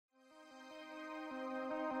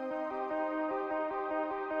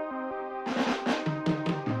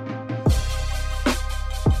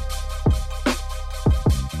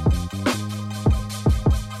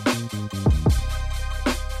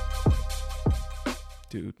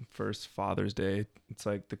dude, first Father's Day, it's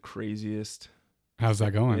like the craziest. How's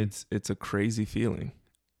that going? It's a crazy feeling,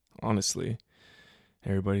 honestly.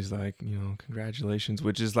 Everybody's like, congratulations,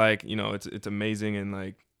 which is like, it's amazing. And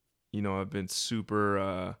like, I've been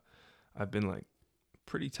I've been like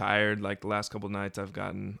pretty tired. Like the last couple of nights I've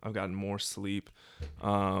gotten more sleep,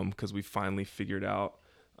 cause we finally figured out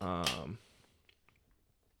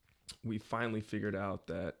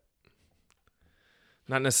that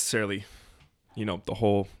not necessarily, the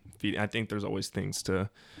whole feed. I think there's always things to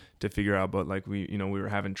figure out, but like we were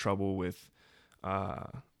having trouble with,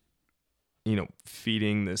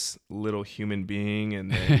 feeding this little human being,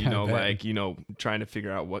 and then, trying to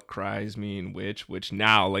figure out what cries mean, which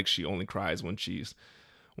now, like, she only cries when she's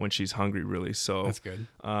hungry, really. So that's good.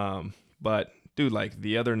 But dude, like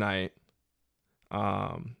the other night,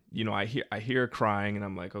 I hear her crying, and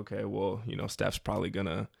I'm like, okay, well, Steph's probably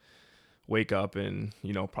gonna wake up and,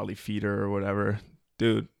 probably feed her or whatever.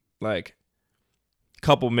 Dude, like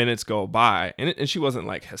couple minutes go by, and she wasn't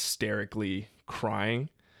like hysterically crying.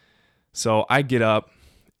 So I get up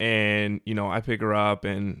and, I pick her up,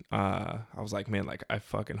 and I was like, man, like I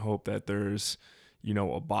fucking hope that there's,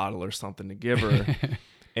 a bottle or something to give her.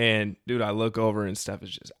 And dude, I look over and Steph is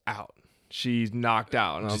just out. She's knocked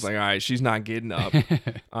out, and I was like, all right, she's not getting up.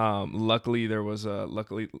 Luckily there was a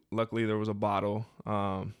bottle.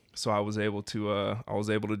 So I was able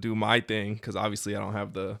to do my thing, because obviously I don't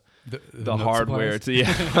have the hardware to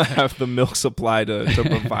have the milk supply to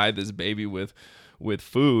provide this baby with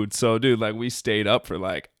food. So dude, like we stayed up for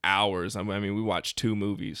like hours. I mean, we watched 2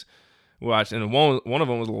 movies. And one of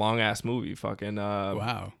them was a long ass movie. Fucking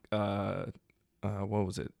wow. What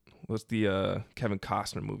was it? What's the Kevin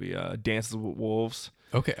Costner movie? Dances with Wolves.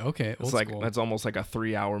 Okay. It's like that's almost like a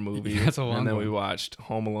 3-hour movie. That's a long And then one. we watched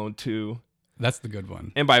Home Alone 2. That's the good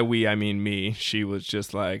one. And by we, I mean me. She was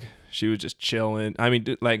just chilling. I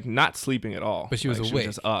mean, like not sleeping at all. But she was like, awake. She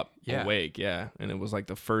was just up, awake, yeah. And it was like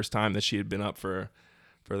the first time that she had been up for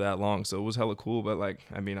that long. So it was hella cool. But like,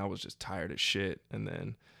 I mean, I was just tired as shit. And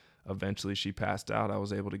then eventually she passed out. I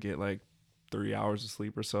was able to get like 3 hours of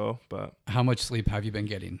sleep or so. But how much sleep have you been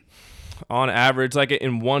getting? On average, like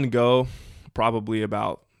in one go, probably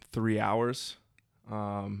about 3 hours.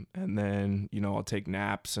 And then, I'll take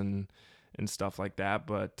naps and stuff like that.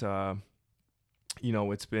 But,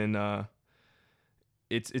 it's been,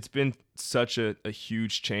 it's been such a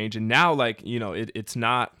huge change. And now, like, it's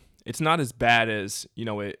not as bad as,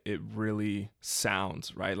 it really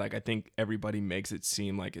sounds, right? Like, I think everybody makes it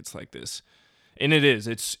seem like it's like this, and it is,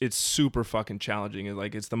 it's super fucking challenging.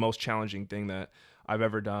 It's the most challenging thing that I've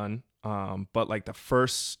ever done. But like the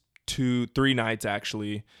first 2-3 nights,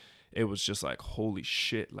 actually, it was just like, holy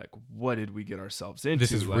shit, like what did we get ourselves into?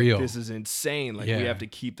 This is like, real. This is insane. Like we have to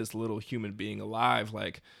keep this little human being alive,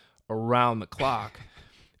 like around the clock.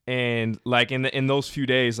 And like in those few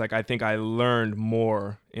days, like I think I learned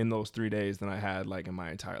more in those 3 days than I had like in my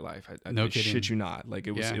entire life. I shit you not. Like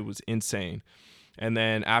it was insane. And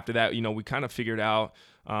then after that, we kind of figured out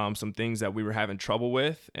some things that we were having trouble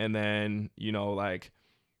with. And then,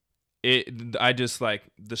 I just like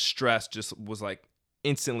the stress just was like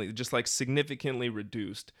instantly just like significantly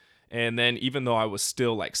reduced. And then even though I was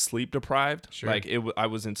still like sleep deprived, like I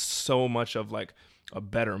was in so much of like a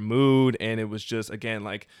better mood. And it was just, again,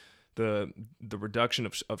 like the reduction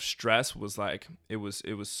of stress was like, it was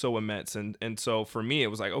so immense. And so for me, it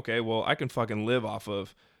was like, okay, well, I can fucking live off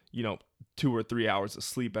of, 2 or 3 hours of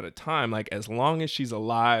sleep at a time. Like as long as she's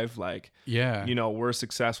alive, like, we're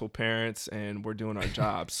successful parents and we're doing our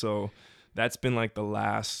job. So that's been like the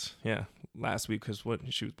last week, because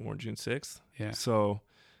she was born June 6th. Yeah. So,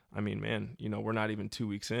 I mean, man, we're not even 2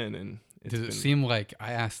 weeks in, and does it seem like,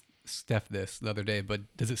 I asked Steph this the other day, but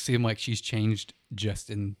does it seem like she's changed just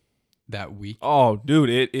in that week? Oh, dude,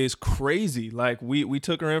 it is crazy. Like we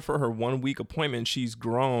took her in for her 1 week appointment. She's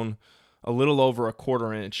grown a little over a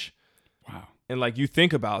 1/4 inch. Wow. And like you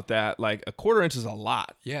think about that, like a 1/4 inch is a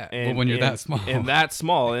lot. Yeah. And when you're that small. And that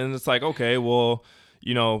small. And it's like, okay, well,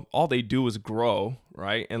 all they do is grow,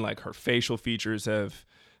 right? And like her facial features have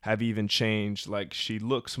even changed. Like she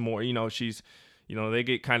looks more, she's, they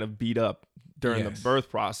get kind of beat up during the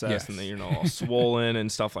birth process, and then, all swollen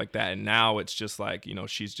and stuff like that. And now it's just like,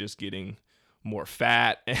 she's just getting more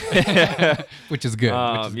fat, which is good.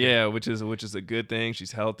 Which is a good thing.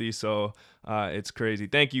 She's healthy. So, it's crazy.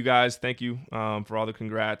 Thank you guys. Thank you, for all the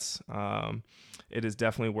congrats. It is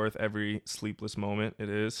definitely worth every sleepless moment. It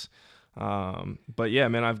is. But yeah,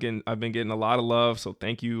 man, I've been getting a lot of love. So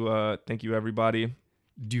thank you everybody.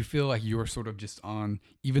 Do you feel like you're sort of just on,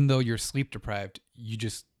 even though you're sleep deprived, you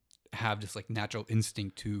just have this like natural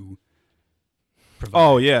instinct to providing.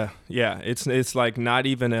 Oh yeah. It's like not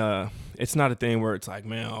even it's not a thing where it's like,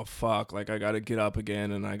 man, oh fuck, like I gotta get up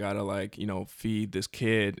again and I gotta like, feed this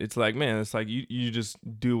kid. It's like, man, it's like you just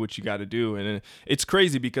do what you gotta do. And it's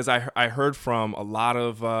crazy because I heard from a lot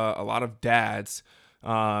of dads,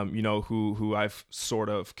 who I've sort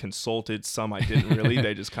of consulted. Some I didn't really.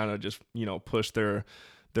 They just kind of just pushed their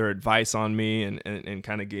advice on me and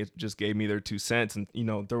kind of gave me their 2 cents. And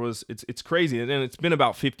it's crazy. And then it's been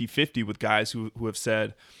about 50-50 with guys who have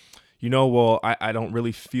said, well, I don't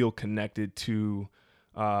really feel connected to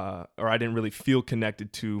or I didn't really feel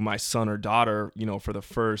connected to my son or daughter, for the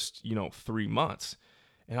first 3 months.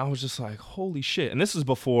 And I was just like, holy shit. And this is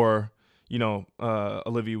before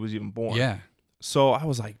Olivia was even born. Yeah. So I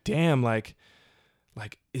was like, damn, like,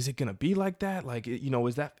 is it gonna be like that? Like,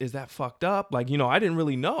 is that fucked up? Like, I didn't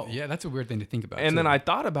really know. Yeah, that's a weird thing to think about. And then I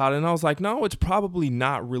thought about it, and I was like, no, it's probably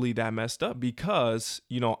not really that messed up because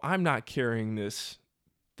I'm not carrying this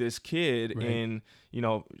kid, Right. and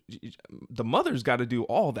the mother's got to do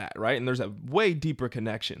all that, right? And there's a way deeper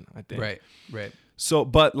connection, I think. Right. So,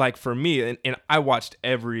 but like for me, and I watched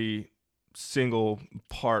every single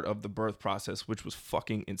part of the birth process, which was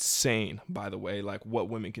fucking insane, by the way. Like what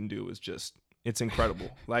women can do is just, it's incredible.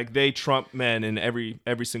 Like they trump men in every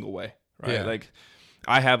single way, right? Yeah. Like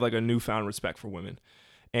I have like a newfound respect for women.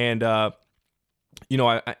 And as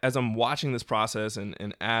I'm watching this process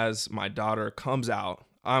and as my daughter comes out,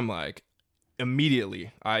 I'm like,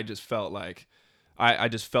 immediately I just felt like I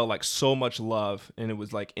just felt like so much love, and it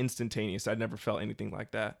was like instantaneous. I'd never felt anything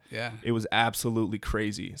like that. Yeah. It was absolutely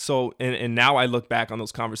crazy. So, and now I look back on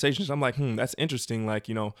those conversations, I'm like, that's interesting. Like,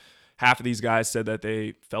 half of these guys said that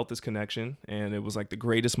they felt this connection and it was like the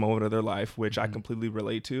greatest moment of their life, which I completely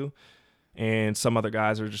relate to. And some other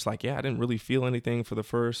guys are just like, yeah, I didn't really feel anything for the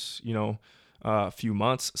first, few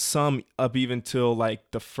months. Some up even till like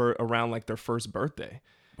around like their first birthday.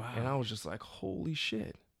 Wow. And I was just like, holy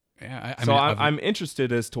shit. Yeah. I'm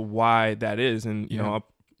interested as to why that is. And, I'll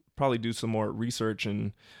probably do some more research.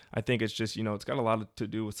 And I think it's just, it's got a lot to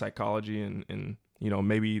do with psychology and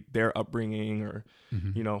maybe their upbringing or,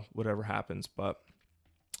 whatever happens. But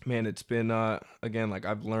man, it's been, again, like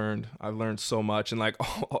I've learned so much. And like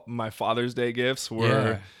my Father's Day gifts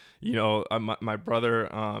were, my brother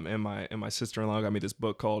and my sister-in-law got me this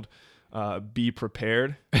book called Be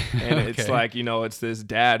Prepared. And it's like, it's this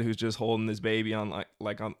dad who's just holding this baby on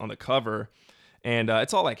on the cover, and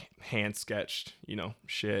it's all like hand sketched,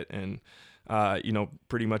 shit. And,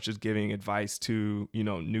 pretty much just giving advice to,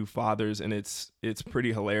 new fathers. And it's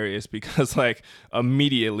pretty hilarious because like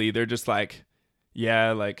immediately they're just like,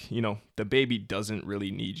 yeah, like, the baby doesn't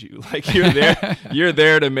really need you. Like you're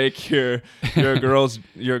there to make your girl's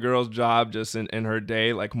job just in her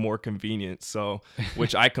day, like more convenient. So,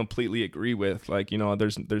 which I completely agree with. Like,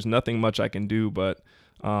 there's nothing much I can do, but,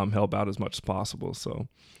 help out as much as possible. So,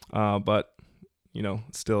 but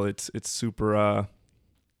still it's super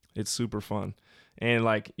fun. And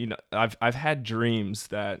like, I've had dreams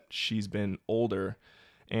that she's been older,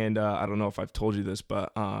 and, I don't know if I've told you this,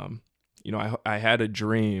 but, I had a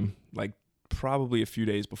dream like probably a few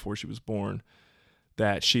days before she was born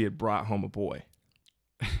that she had brought home a boy.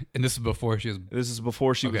 And this is before she was. This is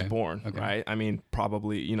before she was Okay. born, Okay. right? I mean,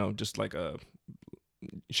 probably, just like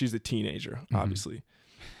she's a teenager, obviously.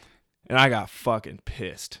 And I got fucking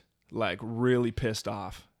pissed, like really pissed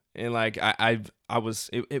off. And like it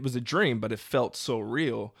was a dream, but it felt so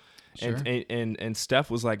real. Sure. And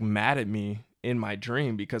Steph was like mad at me in my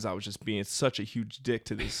dream because I was just being such a huge dick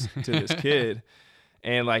to this kid.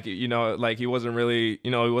 And like, like he wasn't really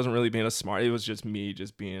being a smart. It was just me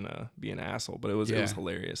just being an asshole, but it was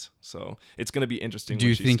hilarious. So it's going to be interesting. Do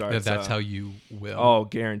you when she think starts, that's how you will? Oh,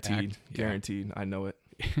 guaranteed. act? Yeah. Guaranteed. I know it.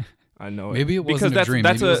 I know it. Maybe it wasn't because a dream.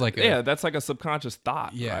 That's Maybe it was like that's like a subconscious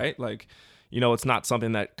thought, Yeah. right? Like, it's not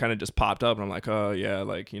something that kind of just popped up and I'm like, oh yeah,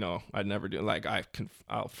 like, I'd never do, like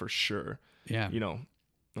I'll for sure, yeah.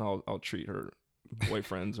 I'll treat her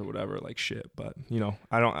boyfriends or whatever like shit, but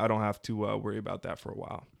I don't have to worry about that for a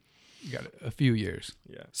while. You got a few years.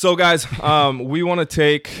 Yeah. So guys, we want to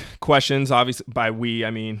take questions. Obviously, by we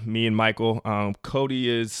I mean me and Michael. Cody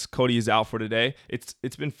is out for today.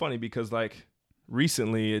 It's been funny because like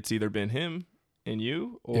recently it's either been him and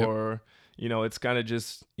you or it's kind of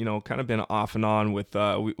just kind of been off and on with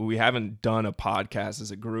we haven't done a podcast as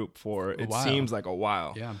a group for it seems like a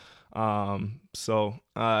while. Yeah. So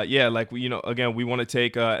like we again we want to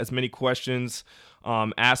take as many questions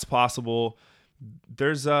as possible.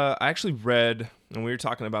 There's I actually read, and we were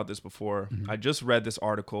talking about this before, I just read this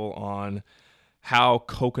article on how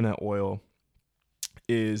coconut oil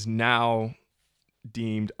is now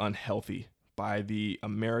deemed unhealthy by the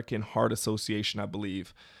American Heart Association, I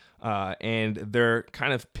believe. And they're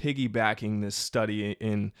kind of piggybacking this study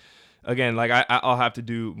in, again, like I'll have to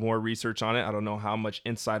do more research on it. I don't know how much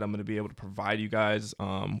insight I'm going to be able to provide you guys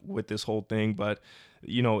with this whole thing, but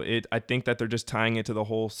I think that they're just tying it to the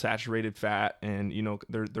whole saturated fat, and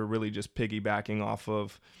they're really just piggybacking off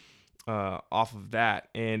of that,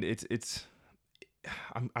 and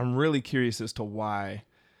I'm really curious as to why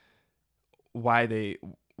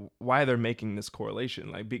they're making this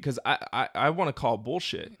correlation, like, because I want to call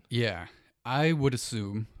bullshit. Yeah, I would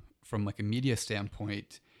assume from like a media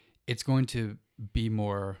standpoint, it's going to be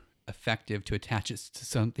more effective to attach it to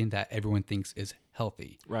something that everyone thinks is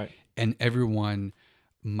healthy, right? And everyone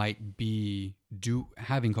might be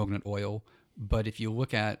having coconut oil, but if you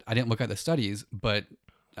look at, I didn't look at the studies, but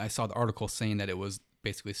I saw the article saying that it was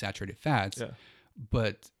basically saturated fats. Yeah.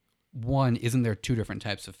 But one, isn't there two different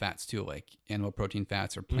types of fats too, like animal protein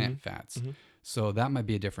fats or plant fats? Mm-hmm. So that might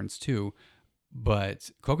be a difference too.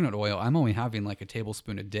 But coconut oil, I'm only having like a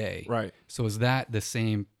tablespoon a day. Right. So is that the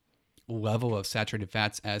same level of saturated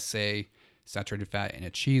fats as, say, saturated fat in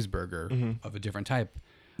a cheeseburger of a different type?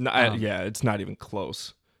 No, it's not even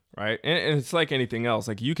close, right? And it's like anything else.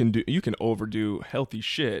 Like you can overdo healthy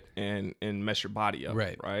shit and mess your body up,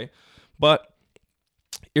 right? But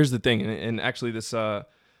here's the thing, and actually this I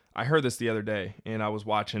heard this the other day, and I was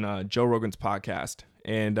watching Joe Rogan's podcast,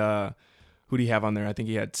 and who do you have on there? I think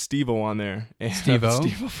he had Steve-O on there. Steve-O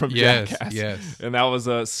from Jackass. Yes. And that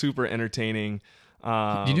was super entertaining.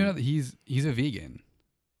 Did you know that he's a vegan?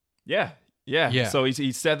 Yeah. So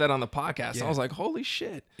he said that on the podcast. Yeah. I was like, holy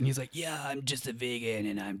shit. And he's like, yeah, I'm just a vegan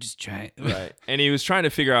and I'm just trying. Right. And he was trying to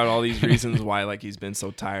figure out all these reasons why, like, he's been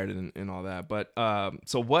so tired and all that. But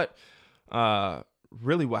so what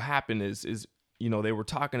really what happened is they were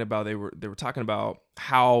talking about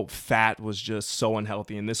how fat was just so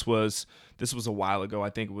unhealthy. And this was a while ago. I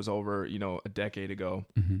think it was over, a decade ago.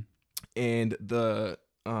 Mm-hmm. And the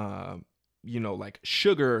like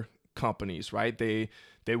sugar companies, right?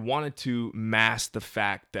 They wanted to mask the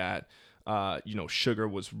fact that, sugar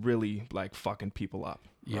was really like fucking people up,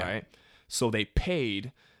 right? So they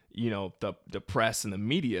paid, the press and the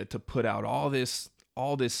media to put out all this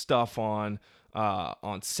stuff on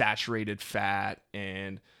saturated fat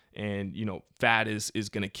and fat is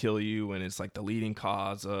going to kill you. And it's like the leading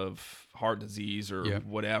cause of heart disease or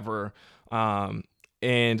whatever.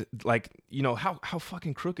 And like, how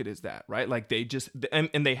fucking crooked is that, right? Like they just,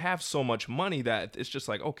 and they have so much money that it's just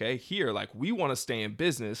like, okay, here, like we want to stay in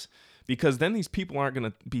business because then these people aren't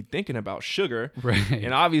going to be thinking about sugar. Right.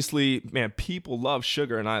 And obviously, man, people love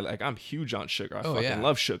sugar, and I'm huge on sugar. I fucking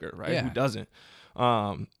love sugar, right? Yeah. Who doesn't?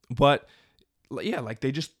 But yeah, like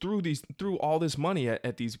they just threw all this money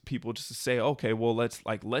at these people just to say, okay, well, let's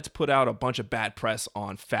put out a bunch of bad press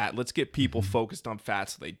on fat. Let's get people focused on fat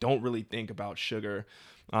so they don't really think about sugar.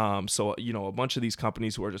 So a bunch of these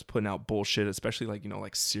companies who are just putting out bullshit, especially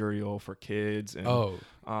like cereal for kids and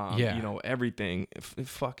everything.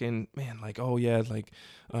 Fucking man, like, oh yeah, like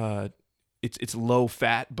it's low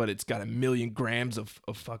fat, but it's got 1 million grams of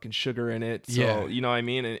fucking sugar in it. So, you know what I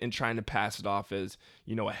mean? And trying to pass it off as,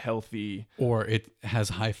 a healthy. Or it has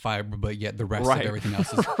high fiber, but yet the rest of everything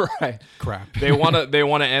else is crap. They want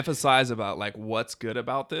to emphasize about like what's good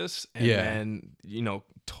about this. And then,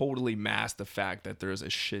 totally mask the fact that there's a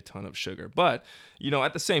shit ton of sugar. But,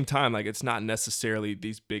 at the same time, like it's not necessarily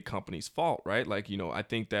these big companies' fault, right? Like, I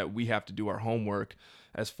think that we have to do our homework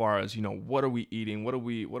as far as, what are we eating? What are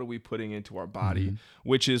we putting into our body?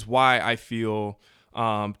 Which is why I feel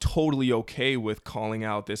totally okay with calling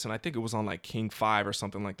out this. And I think it was on like King 5 or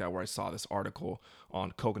something like that, where I saw this article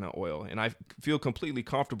on coconut oil. And I feel completely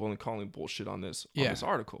comfortable in calling bullshit on this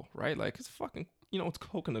article, right? Like it's fucking, it's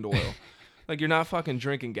coconut oil. Like you're not fucking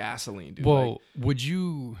drinking gasoline, dude. Well, would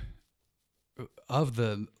you, of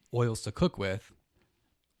the oils to cook with,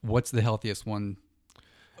 what's the healthiest one?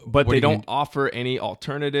 But they don't offer any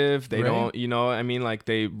alternative. They don't, like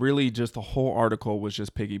they really just, the whole article was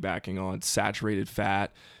just piggybacking on saturated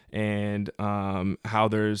fat and how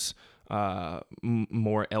there's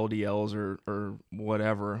more LDLs or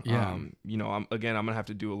whatever. Yeah. I'm going to have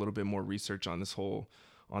to do a little bit more research on this whole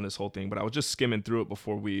thing, but I was just skimming through it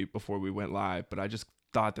before we went live, but I just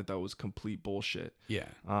thought that was complete bullshit. Yeah.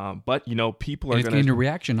 But people are going to gain a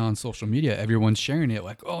reaction on social media. Everyone's sharing it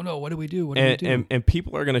like, oh no, what do we do? And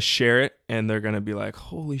people are going to share it and they're going to be like,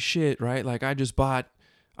 holy shit, right? Like I just bought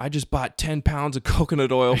 10 pounds of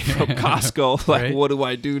coconut oil from Costco. Like, right? What do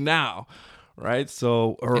I do now? Right.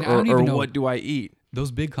 So, or what do I eat?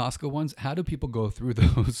 Those big Costco ones, how do people go through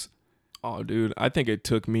those? Oh, dude, I think it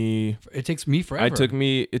took me. It takes me forever. It took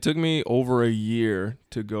me over a year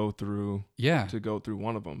to go through. Yeah. To go through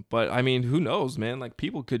one of them, but I mean, who knows, man? Like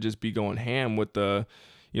people could just be going ham with the,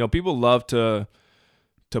 people love to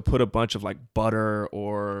put a bunch of like butter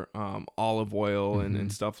or olive oil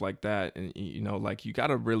and stuff like that, and like you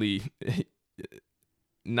gotta really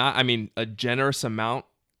not. I mean, a generous amount,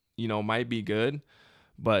 might be good.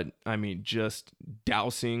 But I mean, just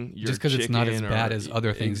dousing your just because it's not as bad as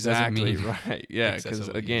other things exactly doesn't mean right. Yeah, because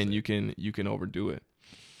again, you can overdo it.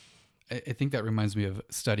 I think that reminds me of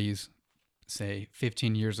studies, say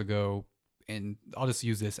 15 years ago, and I'll just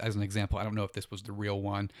use this as an example. I don't know if this was the real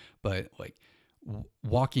one, but like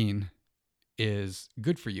walking is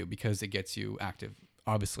good for you because it gets you active,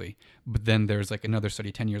 obviously. But then there's like another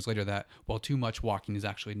study 10 years later that, well, too much walking is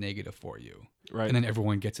actually negative for you. Right. And then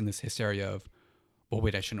everyone gets in this hysteria of, well,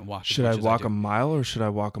 wait, I shouldn't walk. Should I walk a mile or should I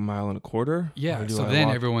walk a mile and a quarter? Yeah. So then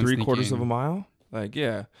everyone's thinking 3/4 of a mile. Like,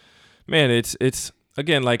 yeah, man, it's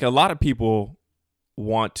again, like a lot of people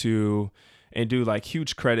want to, and do like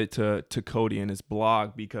huge credit to Cody and his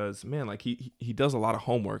blog because, man, like he does a lot of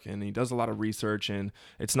homework and he does a lot of research, and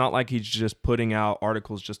it's not like he's just putting out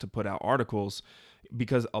articles just to put out articles,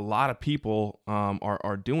 because a lot of people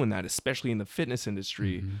are doing that, especially in the fitness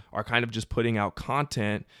industry, are kind of just putting out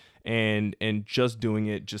content and just doing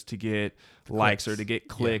it just to get likes or to get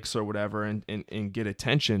clicks or whatever and get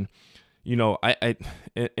attention. I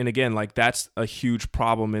and again, like that's a huge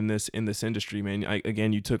problem in this industry, man.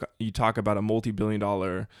 Again, you talk about a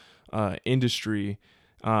multi-billion-dollar industry,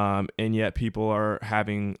 and yet people are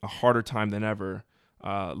having a harder time than ever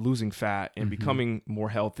losing fat and becoming more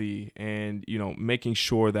healthy, and making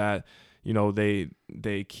sure that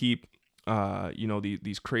they keep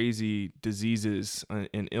these crazy diseases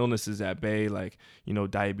and illnesses at bay, like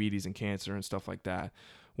diabetes and cancer and stuff like that.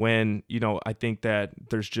 When I think that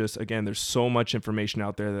there's so much information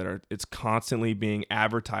out there that it's constantly being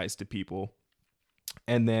advertised to people,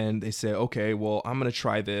 and then they say, okay, well, I'm gonna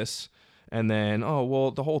try this, and then, oh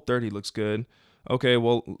well, the Whole30 looks good. Okay,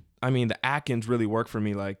 well, I mean, the Atkins really worked for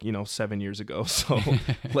me 7 years ago, so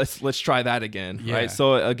let's try that again, right?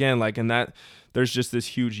 So again, like in that, there's just this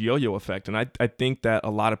huge yo-yo effect, and I think that a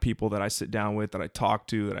lot of people that I sit down with, that I talk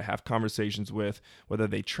to, that I have conversations with, whether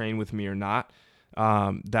they train with me or not,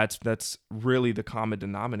 that's really the common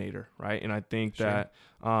denominator, right? And I think that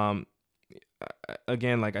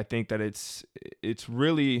again, like I think that it's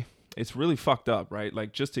really fucked up, right?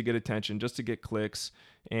 Like just to get attention, just to get clicks,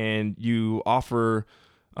 and you offer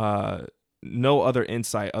no other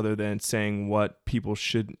insight other than saying what people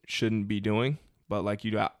shouldn't be doing, but like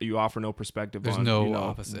you offer no perspective. There's on no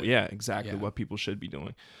opposite. Yeah, exactly. What people should be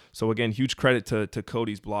doing. So again, huge credit to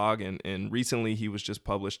Cody's blog, and recently he was just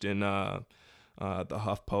published in the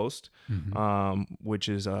HuffPost, which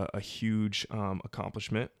is a huge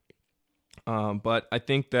accomplishment. But I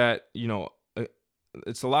think that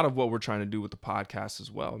it's a lot of what we're trying to do with the podcast as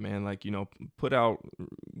well, man. Like, put out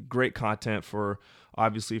great content for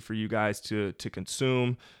you guys to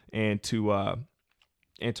consume and to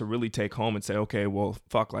really take home and say, okay, well,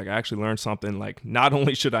 fuck, like I actually learned something. Like, not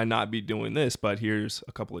only should I not be doing this, but here's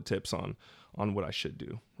a couple of tips on what I should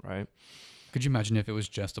do, right? Could you imagine if it was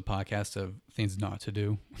just a podcast of things not to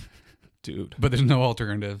do? Dude. But there's no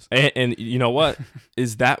alternatives. And you know what?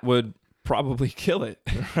 Is that would probably kill it,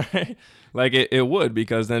 right? Like it would,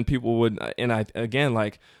 because then people would, and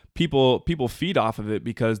people feed off of it,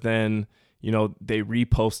 because then, they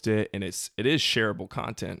repost it and it is shareable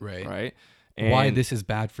content, right? And why this is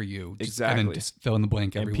bad for you. Exactly. And then just fill in the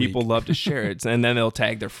blank every week. And people love to share it. And then they'll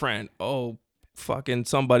tag their friend. Oh, fucking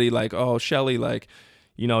somebody, like, oh, Shelly, like,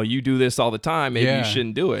 you do this all the time. Maybe you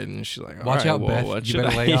shouldn't do it. And she's like, watch out, Beth. You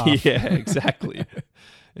better lay off. Yeah, exactly.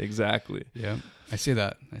 Exactly. Yeah. I see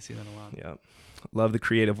that a lot. Yeah. Love the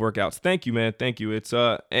creative workouts. Thank you, man. Thank you. It's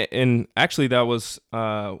and actually that was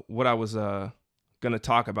what I was going to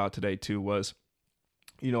talk about today too, was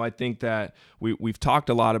I think that we've talked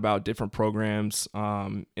a lot about different programs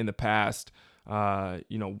in the past,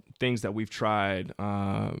 things that we've tried.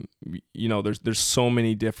 There's so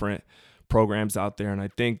many different programs out there, and I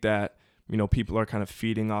think that people are kind of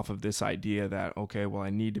feeding off of this idea that, okay, well, I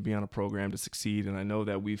need to be on a program to succeed. And I know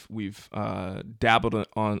that we've dabbled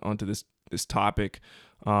onto this topic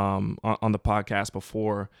on the podcast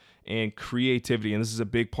before, and creativity. And this is a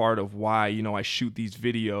big part of why I shoot these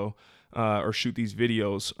videos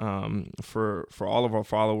for all of our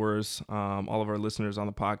followers, all of our listeners on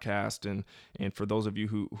the podcast, and for those of you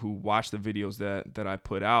who watch the videos that I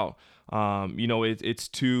put out. It's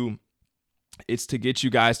to it's to get you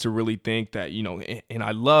guys to really think that, and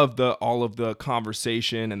I love all of the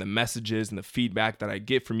conversation and the messages and the feedback that I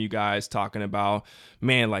get from you guys talking about,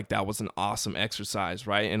 man, like that was an awesome exercise,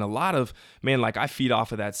 right? And a lot of, man, like I feed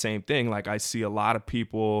off of that same thing. Like I see a lot of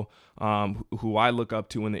people who I look up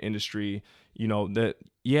to in the industry, that,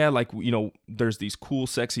 yeah, like, there's these cool,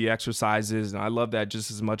 sexy exercises, and I love that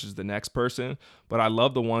just as much as the next person, but I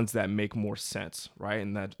love the ones that make more sense, right?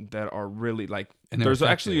 And that are really like, and there's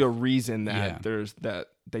effective. actually a reason that there's that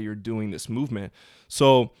you're doing this movement.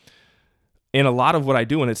 So in a lot of what I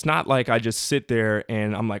do, and it's not like I just sit there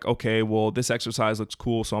and I'm like, okay, well, this exercise looks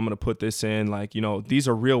cool, so I'm going to put this in. Like, these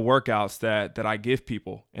are real workouts that I give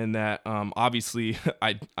people, and that obviously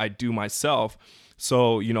I do myself.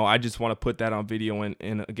 So, I just want to put that on video and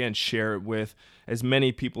again, share it with as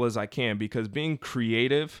many people as I can, because being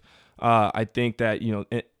creative, I think that,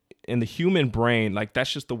 in the human brain, like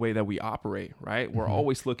that's just the way that we operate, right? We're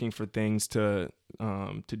always looking for things to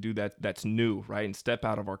do that's new, right? And step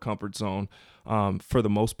out of our comfort zone for the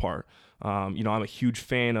most part. I'm a huge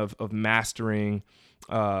fan of mastering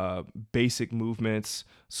basic movements,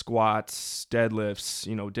 squats,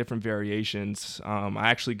 deadlifts, different variations. I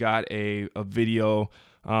actually got a video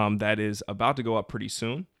that is about to go up pretty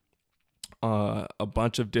soon. A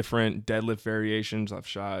bunch of different deadlift variations I've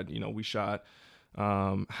shot. We shot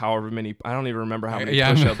however many, I don't even remember how many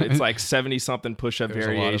push-up. It's like 70 something push-up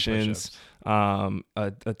variations,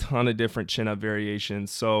 a ton of different chin-up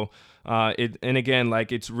variations. So and again,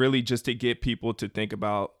 like it's really just to get people to think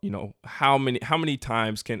about, how many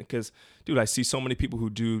times because dude, I see so many people who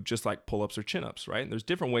do just like pull-ups or chin-ups, right? And there's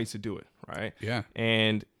different ways to do it, right? Yeah.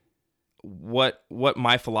 And what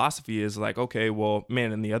my philosophy is, like, okay, well,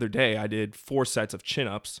 man, and the other day I did 4 sets of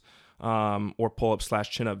chin-ups, or pull-up /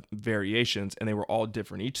 chin-up variations, and they were all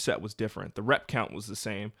different. Each set was different. The rep count was the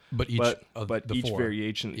same, but each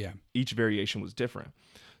variation was different.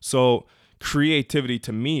 So creativity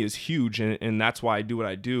to me is huge, and that's why I do what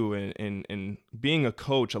I do, and being a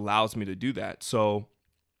coach allows me to do that. So,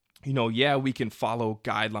 we can follow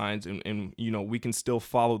guidelines and we can still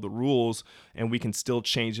follow the rules, and we can still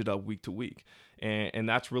change it up week to week. And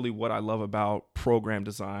that's really what I love about program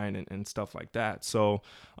design and stuff like that. So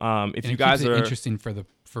if you guys are interesting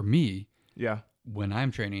for me, yeah, when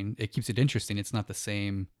I'm training, it keeps it interesting. It's not the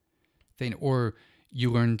same thing, or you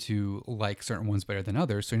learn to like certain ones better than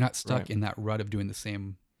others. So you're not stuck in that rut of doing the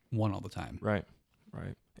same one all the time. Right.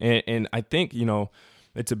 And I think,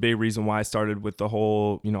 it's a big reason why I started with the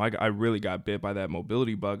whole, I really got bit by that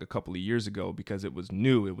mobility bug a couple of years ago, because it was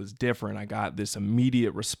new, it was different. I got this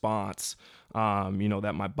immediate response,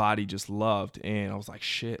 that my body just loved. And I was like,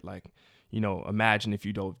 shit, like, imagine if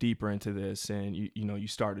you dove deeper into this and you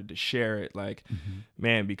started to share it, like,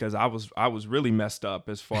 man, because I was really messed up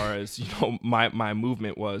as far as, my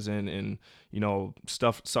movement was, and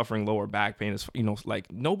suffering lower back pain is,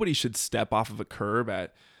 like nobody should step off of a curb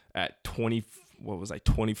at 20, what was I,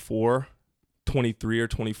 24, 23 or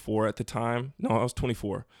 24 at the time. No, I was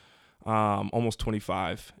 24, almost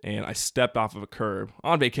 25. And I stepped off of a curb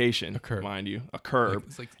on vacation, mind you, a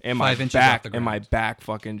curb. Like and my back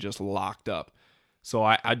fucking just locked up. So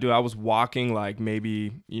I was walking like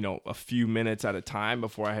maybe, a few minutes at a time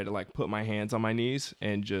before I had to like put my hands on my knees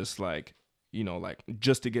and just like,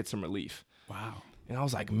 just to get some relief. Wow. And I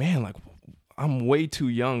was like, man, like, I'm way too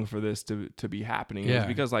young for this to be happening. Yeah. It was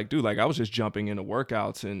because, like, dude, like I was just jumping into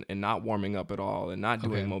workouts and not warming up at all, and not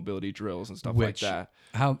doing mobility drills and stuff like that.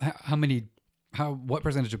 What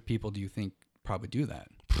percentage of people do you think probably do that?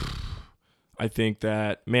 I think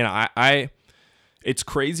that, man, I it's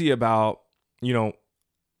crazy about,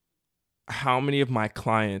 how many of my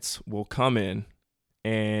clients will come in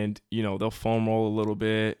and, they'll foam roll a little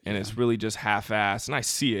bit, and it's really just half-assed, and I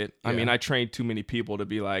see it. I mean, I train too many people to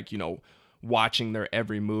be like, watching their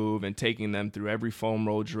every move and taking them through every foam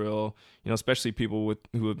roll drill, especially people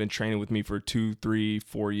who have been training with me for 2, 3,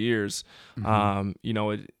 4 years.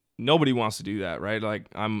 Nobody wants to do that, right? Like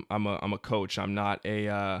I'm a coach. I'm not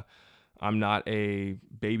a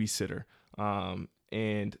babysitter.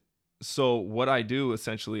 And so what I do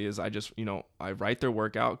essentially is I just, I write their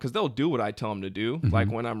workout, because they'll do what I tell them to do,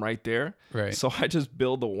 like when I'm right there. Right. So I just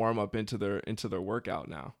build the warm up into their workout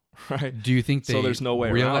now. Right. Do you think so there's no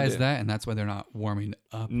way realize around that, and that's why they're not warming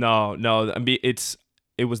up? No. I mean,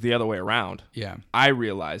 it was the other way around. Yeah. I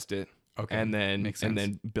realized it. Okay. And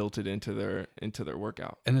then built it into their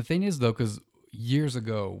workout. And the thing is, though, because years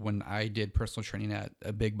ago when I did personal training at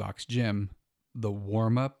a big box gym, the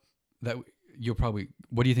warm up that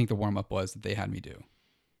what do you think the warm up was that they had me do?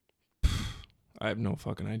 I have no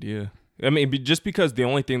fucking idea. I mean, just because the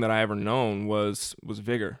only thing that I ever known was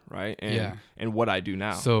vigor, right? And what I do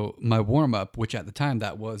now. So my warm up, which at the time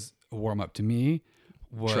that was a warm up to me,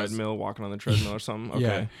 was treadmill, walking on the treadmill or something.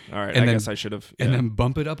 Okay, yeah. All right. And I then, guess I should have. And then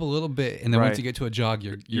bump it up a little bit, and then once you get to a jog,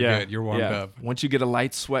 you're good. You're warmed up. Once you get a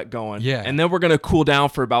light sweat going, yeah. And then we're gonna cool down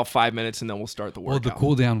for about 5 minutes, and then we'll start the workout. Well, the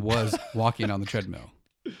cool down was walking on the treadmill.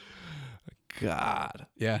 God.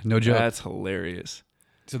 Yeah, no joke. That's hilarious.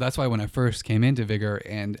 So that's why when I first came into Vigor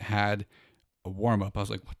and had a warm up, I was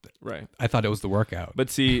like, "What the?" Right. I thought it was the workout. But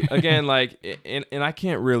see, again, like, and I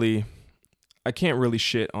can't really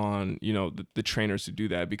shit on, you know, the trainers who do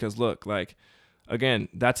that, because look, like, again,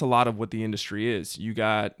 that's a lot of what the industry is. You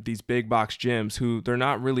got these big box gyms who they're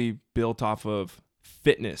not really built off of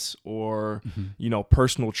fitness or, you know,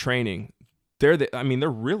 personal training. They're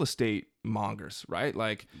real estate mongers, right?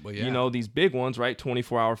 Like, you know, these big ones, right?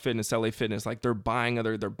 24-hour fitness, LA Fitness, like they're buying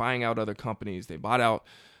out other companies. They bought out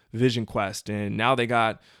Vision Quest, and now they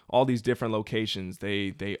got all these different locations.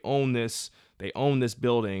 They own this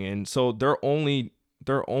building, and so their only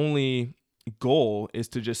goal is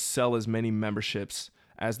to just sell as many memberships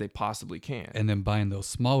as they possibly can. And then buying those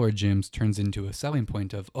smaller gyms turns into a selling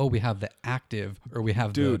point of, oh, we have the active, or we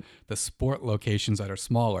have the sport locations that are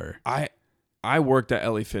smaller. I worked at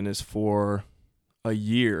LA Fitness for a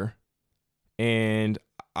year, and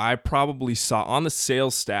I probably saw on the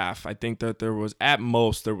sales staff, I think that there was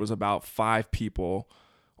about 5 people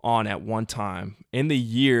on at one time. In the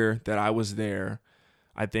year that I was there,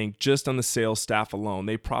 I think just on the sales staff alone,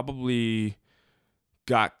 they probably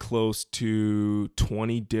got close to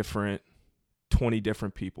 20 different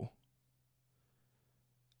people.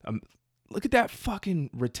 Look at that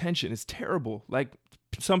fucking retention. It's terrible. Like,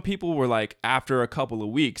 some people were like after a couple of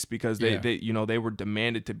weeks, because they you know, they were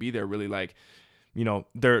demanded to be there, really, like, you know,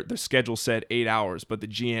 their schedule said 8 hours, but the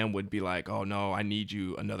GM would be like, oh no, I need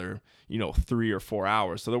you another, you know, 3 or 4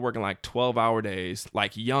 hours. So they're working like 12-hour days,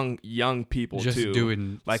 like young people just too,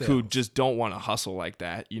 doing like sales. who just don't want to hustle like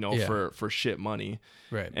that, you know, for shit money.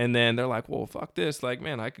 Right. And then they're like, well, fuck this. Like,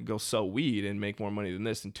 man, I could go sell weed and make more money than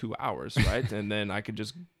this in 2 hours. Right. And then I could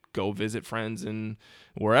just go visit friends and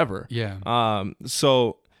wherever. Yeah.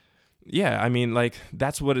 So yeah, I mean, like,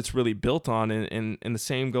 that's what it's really built on. And the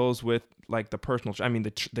same goes with like the personal, I mean,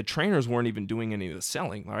 the trainers weren't even doing any of the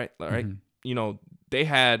selling. All right. You know, they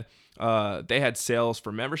had sales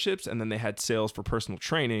for memberships, and then they had sales for personal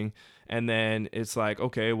training. And then it's like,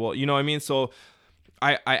 okay, well, you know what I mean? So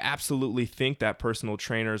I absolutely think that personal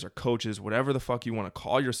trainers or coaches, whatever the fuck you want to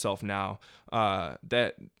call yourself now,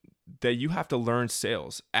 that you have to learn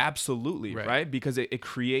sales. Absolutely. Right. Because it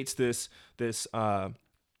creates this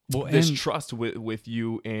trust with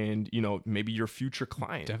you and, you know, maybe your future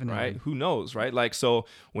client. Definitely. Right? Who knows, right? Like, so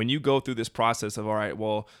when you go through this process of, all right,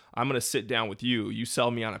 well, I'm going to sit down with you sell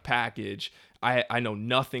me on a package. I know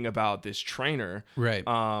nothing about this trainer. Right.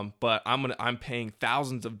 But I'm paying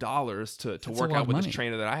thousands of dollars to work out with this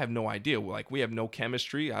trainer that I have no idea. Like, we have no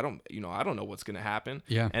chemistry. I don't know what's going to happen.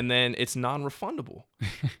 Yeah. And then it's non-refundable.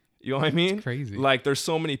 You know what I mean? It's crazy. Like, there's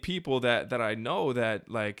so many people that I know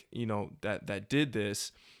that, like, you know, that did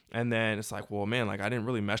this. And then it's like, well, man, like, I didn't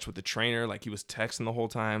really mesh with the trainer. Like, he was texting the whole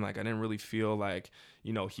time. Like, I didn't really feel like,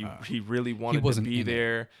 you know, he really wanted to be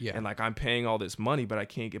there. Yeah. And like, I'm paying all this money, but I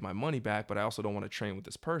can't get my money back. But I also don't want to train with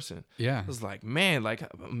this person. Yeah. It was like, man, like,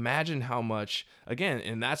 imagine how much, again,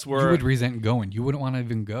 and that's where you would resent going. You wouldn't want to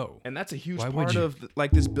even go. And that's a huge part of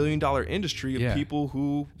like this $1 billion industry of people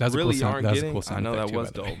who really aren't getting. Cool I know that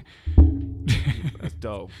was dope. That's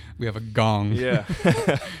dope. We have a gong. Yeah.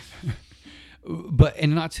 But,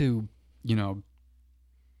 and not to, you know,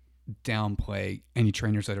 downplay any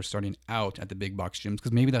trainers that are starting out at the big box gyms,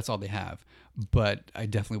 because maybe that's all they have. But I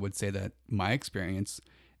definitely would say that my experience,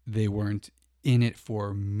 they weren't in it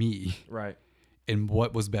for me. Right. And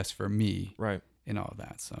what was best for me. Right. And all of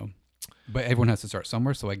that. So, but everyone has to start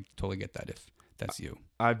somewhere. So I totally get that if that's you.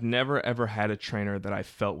 I've never, ever had a trainer that I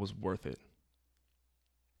felt was worth it.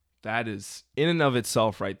 That is, in and of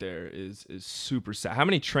itself right there, is super sad. How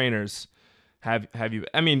many trainers have you,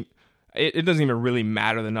 I mean, it doesn't even really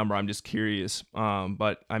matter the number. I'm just curious.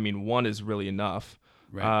 But I mean, one is really enough.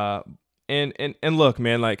 Right. And look,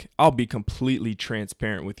 man, like, I'll be completely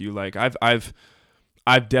transparent with you. Like, I've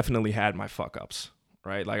definitely had my fuck ups,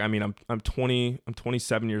 right? Like, I mean, I'm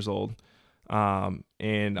 27 years old. And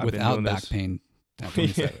I've without been doing back this. pain. At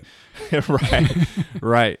 27. Right.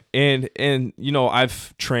 Right. And, you know,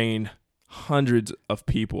 I've trained hundreds of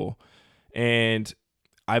people, and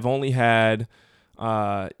I've only had,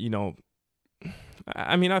 you know,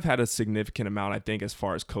 I mean, I've had a significant amount, I think, as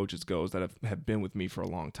far as coaches goes that have been with me for a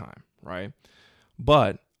long time. Right.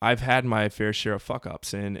 But I've had my fair share of fuck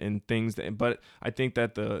ups and things but I think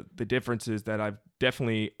that the difference is that I've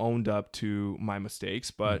definitely owned up to my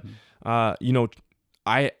mistakes, but you know,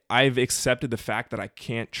 I've accepted the fact that I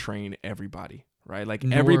can't train everybody, right? Like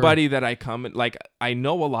everybody that I come in, like I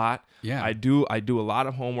know a lot. Yeah. I do a lot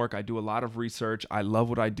of homework. I do a lot of research. I love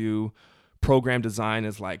what I do. Program design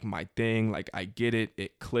is like my thing. Like I get it.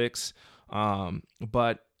 It clicks.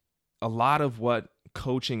 But a lot of what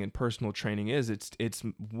coaching and personal training is, it's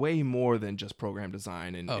way more than just program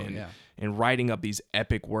design and writing up these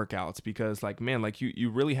epic workouts, because like, man, like you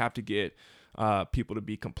really have to get people to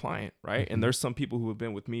be compliant, right? And there's some people who have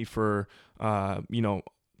been with me for you know,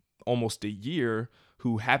 almost a year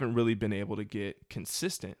who haven't really been able to get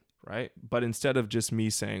consistent, right? But instead of just me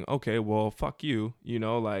saying, okay, well, fuck you, you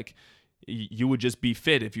know, like you would just be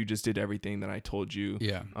fit if you just did everything that I told you.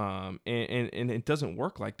 Yeah. And it doesn't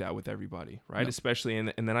work like that with everybody, right? No. Especially,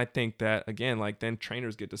 and then I think that, again, like then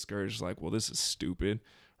trainers get discouraged, like, well, this is stupid,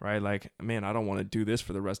 right? Like, man, I don't want to do this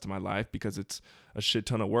for the rest of my life because it's a shit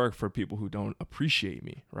ton of work for people who don't appreciate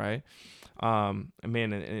me, right?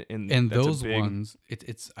 Man, and those ones,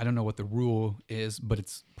 it's I don't know what the rule is, but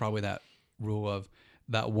it's probably that rule of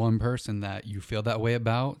that one person that you feel that way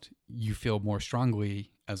about, you feel more strongly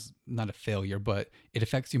as not a failure, but it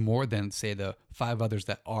affects you more than, say, the 5 others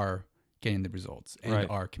that are getting the results and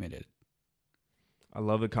are committed. I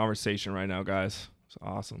love the conversation right now, guys. It's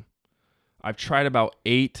awesome. I've tried about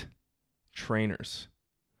 8 trainers.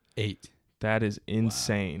 8. That is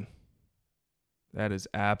insane. Wow. That is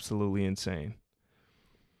absolutely insane.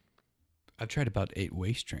 I've tried about 8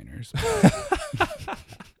 waist trainers.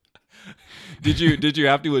 Did you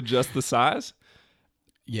have to adjust the size?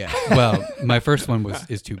 Yeah. Well, my first one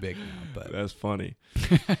is too big now, but that's funny.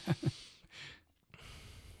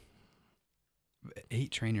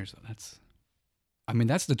 8 trainers.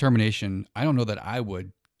 That's determination. I don't know that I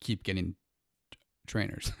would keep getting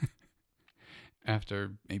trainers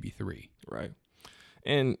after maybe 3. Right.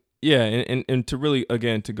 And yeah, and to really,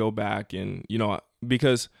 again, to go back and, you know,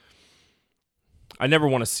 because I never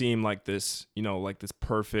want to seem like this, you know, like this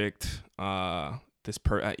perfect,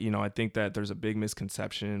 you know, I think that there's a big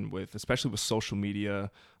misconception especially with social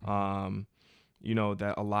media, you know,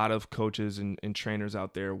 that a lot of coaches and trainers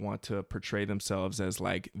out there want to portray themselves as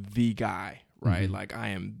like the guy, right? Mm-hmm. Like I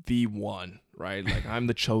am the one, right? Like I'm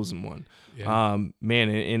the chosen one. Yeah. Man,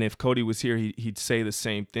 and if Cody was here, he'd say the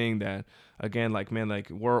same thing, that again, like, man,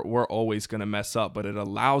 like we're always going to mess up, but it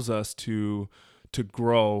allows us to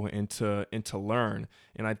grow and to learn.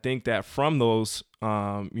 And I think that from those,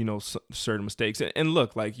 you know, certain mistakes, and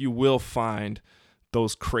look, like you will find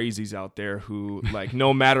those crazies out there who like,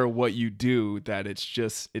 no matter what you do, that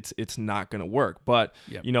it's not going to work. But,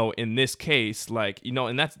 you know, in this case, like, you know,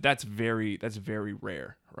 and that's very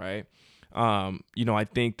rare. Right. You know, I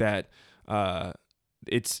think that,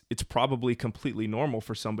 it's probably completely normal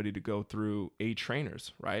for somebody to go through 8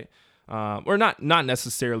 trainers, right? Or not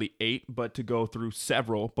necessarily 8, but to go through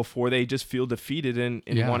several before they just feel defeated and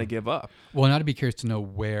want to give up. Well, and I'd be curious to know,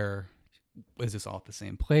 where is this all at the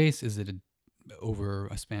same place? Is it over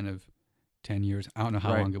a span of 10 years? I don't know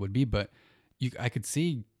how long it would be, but I could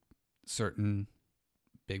see certain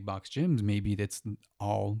big box gyms, maybe that's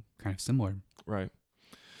all kind of similar. Right.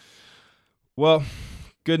 Well,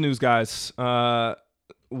 good news, guys.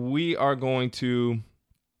 We are going to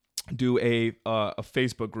do a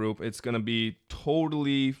Facebook group. It's going to be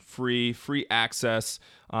totally free access,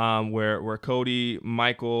 where Cody,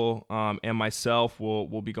 Michael, and myself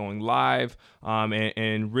will be going live,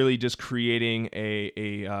 and really just creating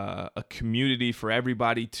a community for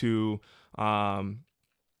everybody to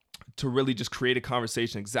really just create a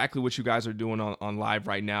conversation, exactly what you guys are doing on live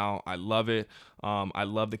right now. I love it. I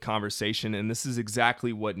love the conversation, and this is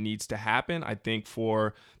exactly what needs to happen, I think,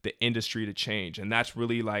 for the industry to change. And that's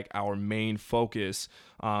really like our main focus,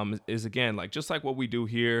 is, again, like just like what we do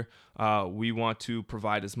here, we want to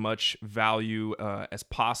provide as much value as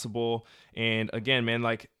possible. And again, man,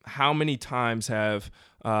 like how many times have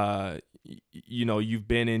you know, you've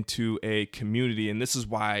been into a community, and this is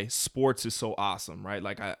why sports is so awesome, right?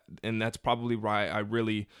 Like and that's probably why I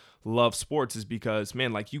really love sports, is because,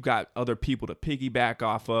 man, like you got other people to piggyback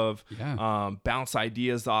off of, bounce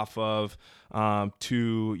ideas off of,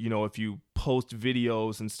 to, you know, if you post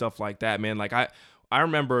videos and stuff like that, man, like I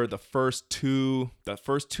remember the first 2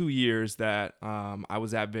 years that I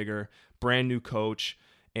was at Vigor, brand new coach.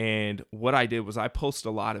 And what I did was I posted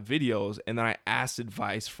a lot of videos, and then I asked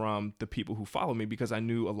advice from the people who follow me, because I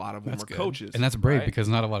knew a lot of them were coaches. And that's brave, right? Because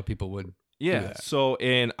not a lot of people would Yeah. that. So,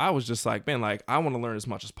 and I was just like, man, like I want to learn as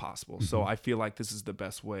much as possible. Mm-hmm. So I feel like this is the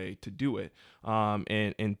best way to do it.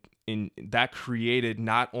 And that created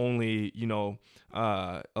not only, you know,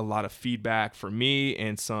 a lot of feedback for me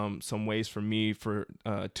and some ways for me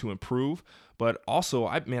to improve, but also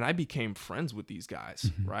I became friends with these guys,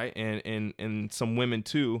 Mm-hmm. right? And some women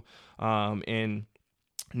too. And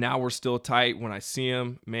now we're still tight. When I see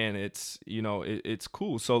them, man, it's, you know, it's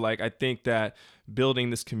cool. So like, I think that building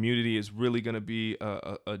this community is really going to be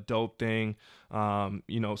a dope thing.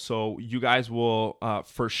 You know, so you guys will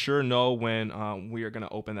for sure know when we are going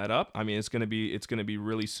to open that up. I mean, it's going to be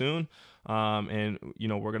really soon. And you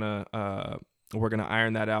know, we're going to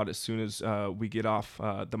iron that out as soon as we get off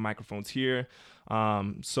the microphones here.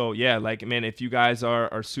 So yeah, like, man, if you guys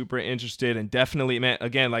are super interested, and definitely, man,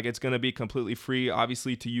 again, like it's going to be completely free,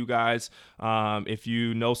 obviously, to you guys. If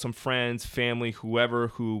you know some friends, family, whoever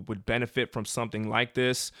who would benefit from something like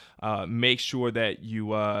this, make sure that you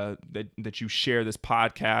that you share this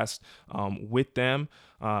podcast with them,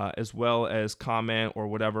 as well as comment or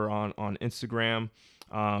whatever on Instagram.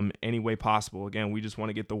 Any way possible. Again, we just want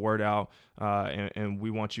to get the word out, and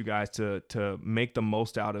we want you guys to make the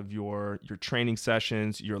most out of your training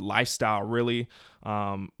sessions, your lifestyle. Really,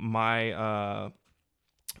 my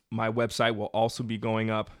website will also be going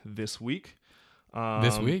up this week.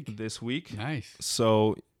 This week. Nice.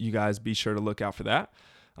 So you guys be sure to look out for that.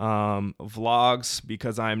 Vlogs,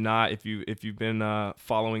 because I'm not, if you've been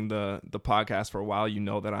following the podcast for a while, you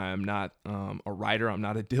know that I am not a writer. I'm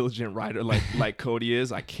not a diligent writer like Cody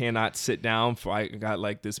is. I cannot sit down I got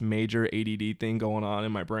like this major ADD thing going on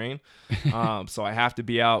in my brain. So I have to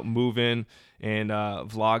be out moving, and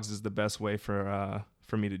vlogs is the best way for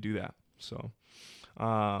me to do that. So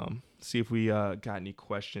see if we got any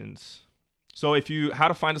questions. So how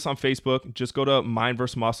to find us on Facebook, just go to Mind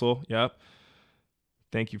vs. Muscle. Yep.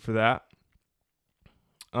 Thank you for that.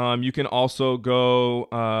 You can also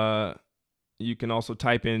go. You can also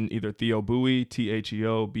type in either Theo Bowie,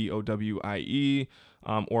 TheoBowie,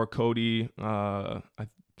 or Cody. I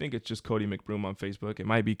think it's just Cody McBroom on Facebook. It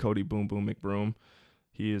might be Cody Boom Boom McBroom.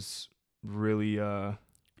 He is really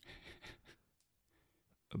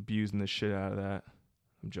abusing the shit out of that.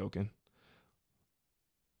 I'm joking.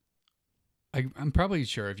 I'm probably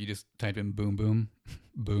sure if you just type in boom boom,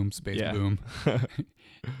 boom space Yeah. boom,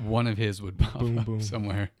 one of his would pop Boom, up boom.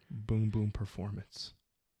 somewhere. Boom Boom Performance.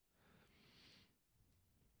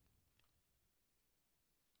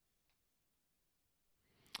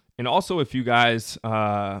 And also, if you guys,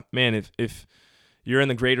 man, if you're in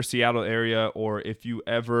the greater Seattle area, or if you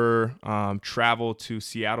ever travel to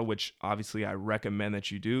Seattle, which obviously I recommend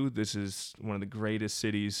that you do. This is one of the greatest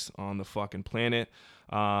cities on the fucking planet.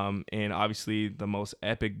 And obviously the most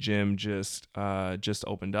epic gym just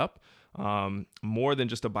opened up. More than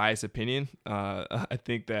just a biased opinion. I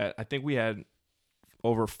think we had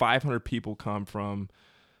over 500 people come from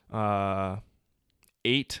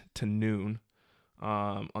 8 to noon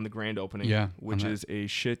on the grand opening, Yeah, which is a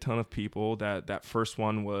shit ton of people. That first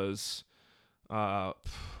one was,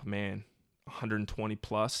 man, 120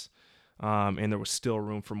 plus. And there was still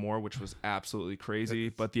room for more, which was absolutely crazy.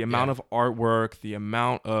 But the amount of artwork, the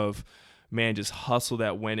amount of, man, just hustle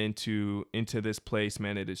that went into this place,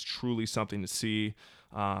 man, it is truly something to see.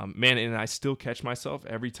 Man, and I still catch myself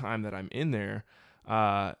every time that I'm in there.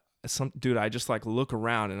 Dude, I just like look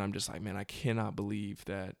around and I'm just like, man, I cannot believe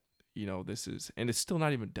that, you know, this is, and it's still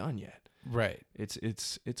not even done yet. Right.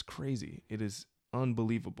 It's crazy. It is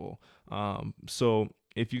unbelievable. So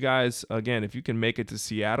if you guys, again, if you can make it to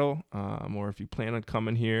Seattle, or if you plan on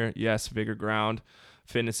coming here, yes, Vigor Ground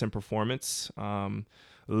Fitness and Performance,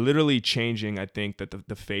 literally changing, I think, that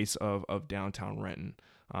the face of downtown Renton.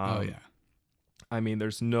 Oh yeah. I mean,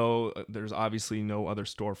 there's obviously no other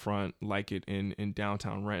storefront like it in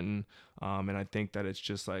downtown Renton. And I think that it's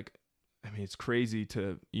just like, I mean, it's crazy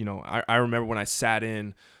to, you know, I remember when I sat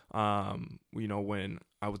in, you know, when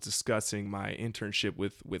I was discussing my internship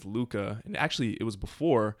with Luca, and actually it was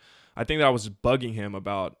before, I think that I was bugging him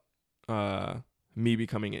about me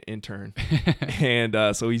becoming an intern.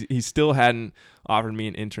 And so he still hadn't offered me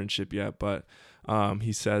an internship yet, but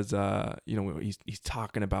he says, you know, he's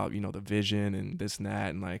talking about, you know, the vision and this and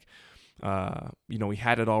that, and like, you know, he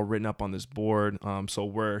had it all written up on this board. So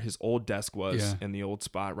where his old desk was in the old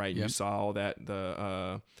spot, right? Yep. You saw all that,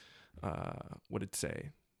 what did it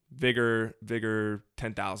say? Vigor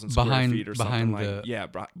 10,000 square feet or something like,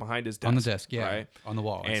 behind his desk. On the desk, right? On the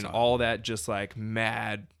wall. And all that just like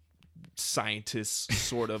mad scientist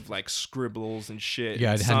sort of like scribbles and shit.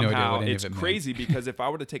 Yeah, and I had no idea what any it's of it crazy because if I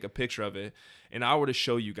were to take a picture of it and I were to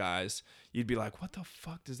show you guys, you'd be like, what the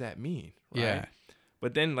fuck does that mean? Right? Yeah.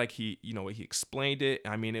 But then like he explained it.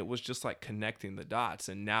 I mean, it was just like connecting the dots.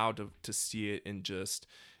 And now to see it in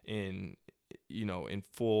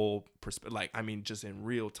full perspective, like, I mean, just in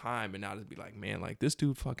real time, and now to be like, man, like this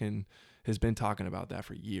dude fucking has been talking about that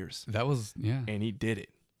for years. That was, yeah. And he did it,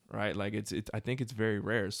 right? Like I think it's very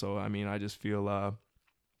rare. So, I mean, I just feel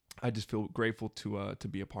grateful to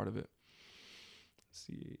be a part of it. Let's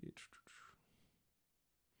see.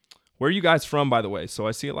 Where are you guys from, by the way? So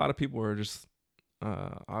I see a lot of people who are just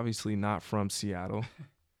obviously not from Seattle.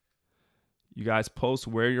 You guys post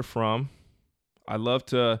where you're from. I love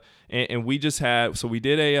to, and we just had, so we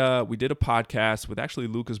did a podcast with actually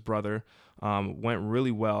Luca's brother. Went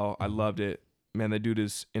really well. I loved it. Man, that dude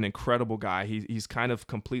is an incredible guy. He's kind of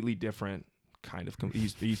completely different.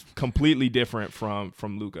 He's completely different from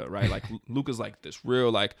Luca, right? Like Luca's like this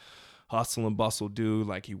real like hustle and bustle dude.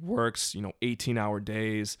 Like he works, 18-hour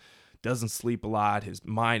days, doesn't sleep a lot. His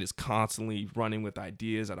mind is constantly running with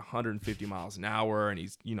ideas at 150 miles an hour. And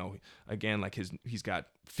he's, again, like he's got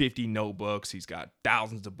 50 notebooks. He's got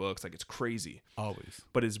thousands of books. Like it's crazy. Always.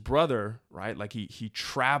 But his brother, right? Like he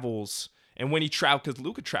travels. And when he travels, because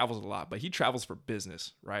Luca travels a lot, but he travels for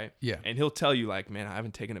business, right? Yeah. And he'll tell you like, man, I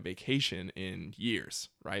haven't taken a vacation in years,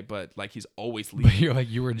 right? But like he's always leaving. But you're like,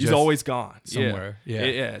 you were just he's always gone somewhere. Yeah.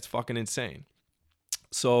 It's fucking insane.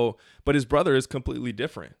 So, but his brother is completely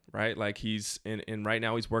different, right? Like he's in right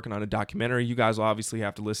now he's working on a documentary. You guys will obviously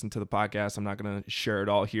have to listen to the podcast. I'm not going to share it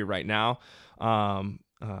all here right now.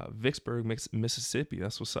 Vicksburg, Mississippi.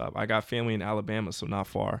 That's what's up. I got family in Alabama, so not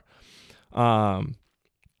far.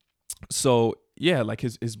 So yeah, like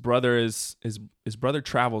his brother his brother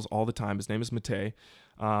travels all the time. His name is Matei.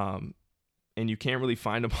 And you can't really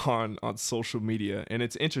find him on social media. And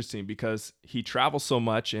it's interesting because he travels so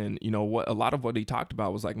much, and what a lot of what he talked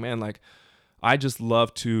about was like, man, like I just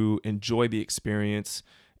love to enjoy the experience.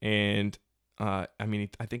 And I mean,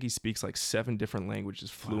 I think he speaks like 7 different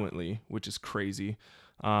languages fluently, wow, which is crazy.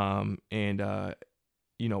 One of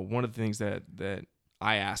the things that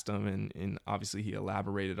I asked him, and obviously he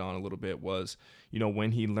elaborated on a little bit, was,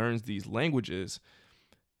 when he learns these languages,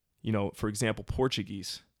 for example,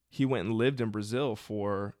 Portuguese, he went and lived in Brazil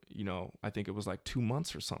for, I think it was like 2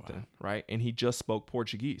 months or something, wow, right? And he just spoke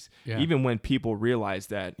Portuguese. Yeah. Even when people realized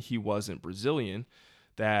that he wasn't Brazilian,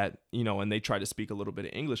 that, and they tried to speak a little bit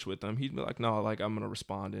of English with him, he'd be like, no, like I'm going to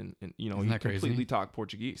respond. And he completely talked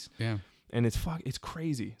Portuguese. Yeah. And it's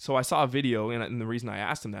crazy. So I saw a video, and the reason I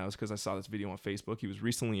asked him that was because I saw this video on Facebook. He was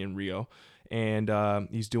recently in Rio, and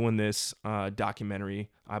he's doing this documentary.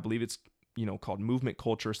 I believe it's called Movement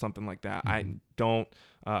Culture or something like that. Mm-hmm. I don't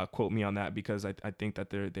quote me on that, because I think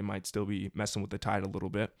that they might still be messing with the tide a little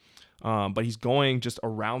bit. But he's going just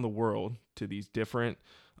around the world to these different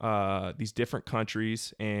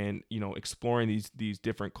countries, and exploring these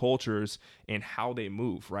different cultures and how they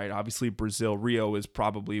move, right? Obviously Brazil, Rio is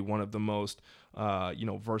probably one of the most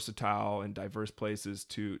versatile and diverse places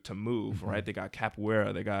to move, mm-hmm, right? They got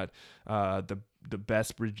capoeira, they got the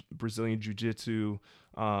best Brazilian jiu-jitsu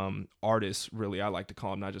artists, really, I like to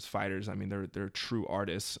call them, not just fighters. I mean, they're true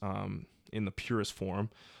artists in the purest form.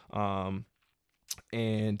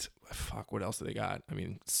 And fuck, what else do they got? I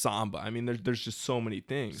mean, samba. I mean, there's just so many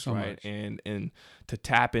things, so right? Much. And to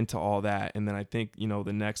tap into all that, and then I think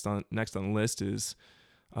the next on the list is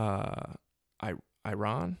Iran.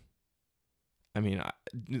 I mean,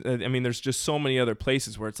 there's just so many other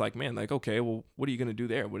places where it's like, man, like, okay, well, what are you gonna do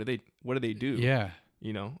there? What do they do? Yeah,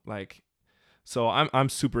 like. So I'm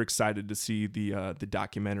super excited to see the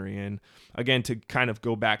documentary, and again, to kind of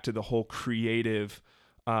go back to the whole creative.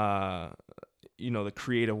 The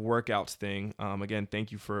creative workouts thing. Again,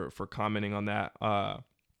 thank you for commenting on that.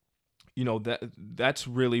 That's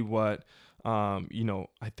really what, I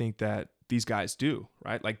think that these guys do,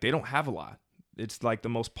 right? Like they don't have a lot. It's like the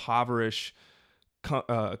most impoverished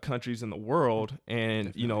countries in the world.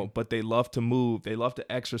 And, definitely, but they love to move, they love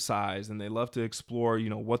to exercise, and they love to explore,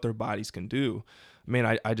 what their bodies can do.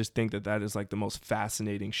 Man, I just think that is like the most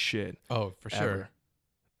fascinating shit. Oh, for sure.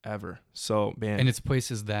 Ever. So, man. And it's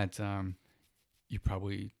places that, you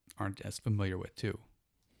probably aren't as familiar with too,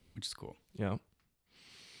 which is cool. Yeah.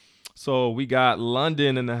 So we got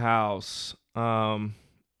London in the house. I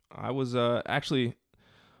was actually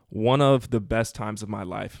one of the best times of my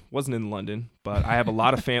life. Wasn't in London, but I have a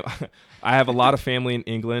lot of I have a lot of family in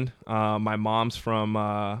England. My mom's from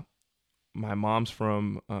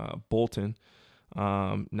Bolton.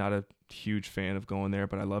 Not a huge fan of going there,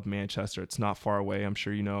 but I love Manchester. It's not far away. I'm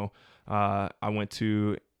sure you know. I went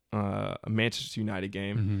to a Manchester United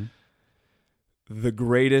game. Mm-hmm. The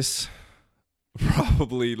greatest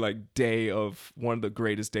probably like day of one of the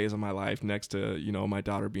greatest days of my life, next to, you know, my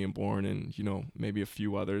daughter being born and, you know, maybe a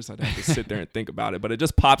few others. I'd have to sit there and think about it, but it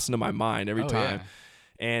just pops into my mind every time.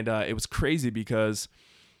 Yeah. And it was crazy because,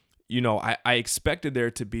 you know, I expected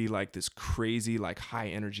there to be like this crazy, like high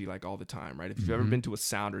energy, like all the time, right? If you've ever been to a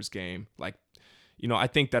Sounders game, like, you know, I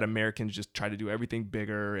think that Americans just try to do everything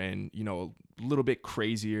bigger and, you know, a little bit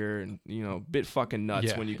crazier and, you know, a bit fucking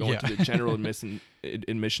nuts when you go into the general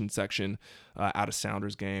admission section at a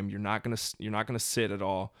Sounders game. You're not gonna sit at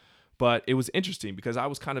all. But it was interesting because I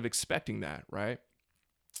was kind of expecting that, right?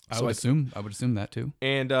 I would assume that too.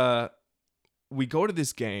 And we go to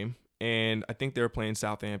this game, and I think they were playing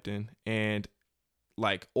Southampton, and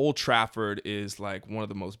like Old Trafford is like one of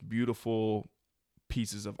the most beautiful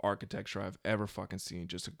pieces of architecture I've ever fucking seen.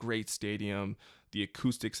 Just a great stadium. The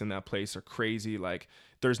acoustics in that place are crazy. Like,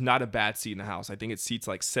 there's not a bad seat in the house. I think it seats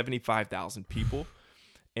like 75,000 people.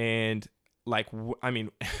 And like, I mean,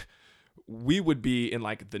 we would be in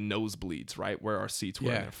like the nosebleeds, right? Where our seats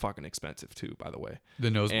were. And they're fucking expensive too, by the way.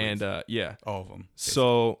 The nosebleeds. And yeah. All of them. Basically.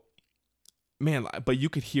 So, man, but you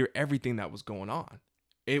could hear everything that was going on.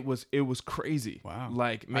 It was crazy. Wow.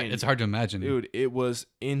 Like, man, it's hard to imagine. Dude, it was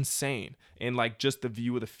insane. And like just the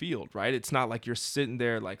view of the field, right? It's not like you're sitting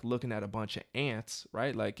there like looking at a bunch of ants,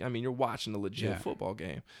 right? Like, I mean, you're watching a legit football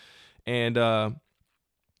game. And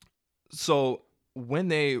so when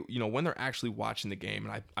they're actually watching the game,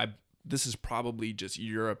 and I this is probably just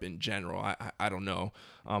Europe in general. I don't know.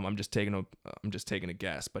 I'm just taking a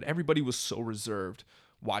guess, but everybody was so reserved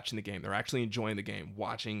watching the game. They're actually enjoying the game,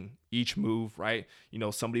 watching each move, right? You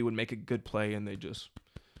know, somebody would make a good play and they just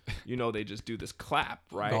do this clap,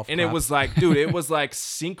 right? Golf and clap. It was like, dude, it was like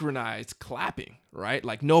synchronized clapping, right?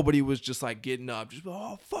 Like nobody was just like getting up, just,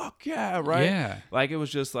 oh, fuck yeah, right? Yeah. Like it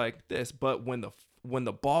was just like this. But when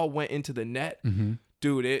the ball went into the net,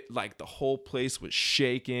 dude, it like the whole place was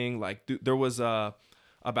shaking. Like there was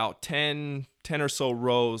about 10 or so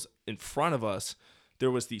rows in front of us. There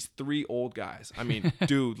was these 3 old guys. I mean,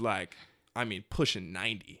 dude, like, I mean, pushing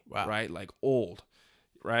 90, right? Like old,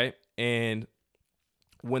 right? And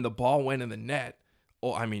when the ball went in the net,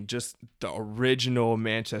 I mean, just the original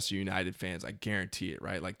Manchester United fans, I guarantee it,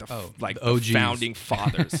 right? Like the founding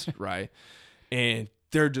fathers, right? And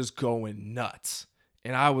they're just going nuts.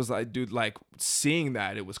 And I was like, dude, like seeing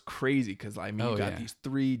that, it was crazy because I mean, you got these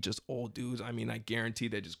 3 just old dudes. I mean, I guarantee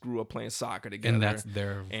they just grew up playing soccer together, and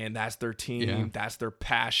that's their team, that's their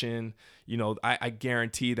passion. You know, I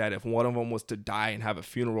guarantee that if one of them was to die and have a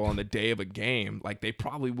funeral on the day of a game, like they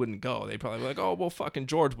probably wouldn't go. They probably be like, oh, well, fucking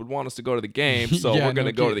George would want us to go to the game, so we're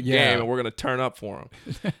gonna go to the game and we're gonna turn up for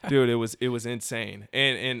him, dude. It was insane.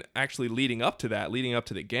 And actually leading up to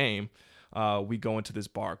the game. We go into this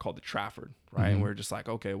bar called the Trafford, right? And we're just like,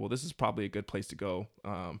 okay, well, this is probably a good place to go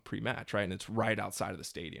pre-match, right? And it's right outside of the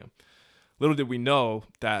stadium. Little did we know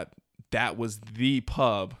that was the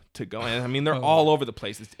pub to go. And I mean, they're all over the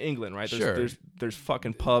place. It's England, right? There's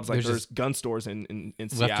fucking pubs. Like there's gun stores in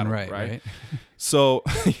Seattle, left and right? So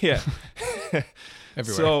yeah,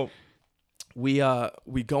 everywhere. So we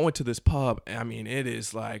go into this pub. I mean,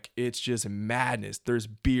 it's just madness. There's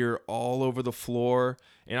beer all over the floor,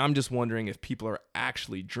 and I'm just wondering if people are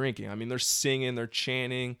actually drinking. I mean, they're singing, they're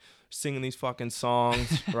chanting, singing these fucking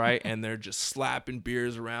songs, right? And they're just slapping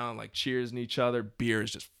beers around, like cheersing each other. Beer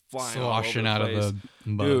is just flying sloshing all over the place. Out of the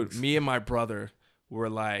mugs. Dude, me and my brother were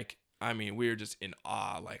like, I mean, we were just in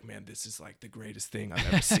awe. Like, man, this is like the greatest thing I've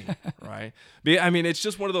ever seen, right? But I mean, it's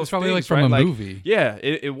just one of those. It's probably things, like from right? a movie. Yeah,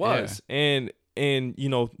 it was, and you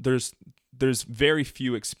know, there's very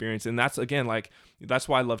few experience, and that's again like that's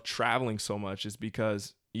why I love traveling so much, is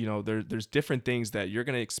because you know there's different things that you're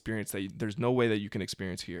gonna experience that there's no way that you can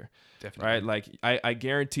experience here. Definitely. Right? Like I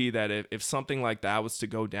guarantee that if something like that was to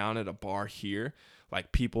go down at a bar here,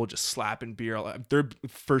 like people just slapping beer, there'd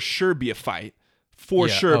for sure be a fight.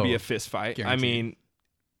 Be a fist fight. Guaranteed. I mean,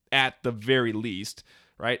 at the very least,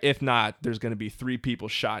 right? If not, there's going to be 3 people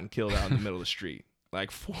shot and killed out in the middle of the street,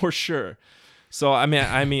 like for sure. So I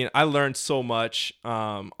mean, I learned so much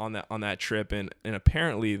on that trip, and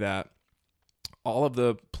apparently that all of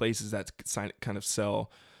the places that kind of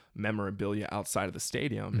sell memorabilia outside of the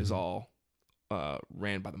stadium is all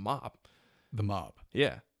ran by the mob. The mob.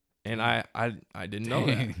 Yeah, and I didn't know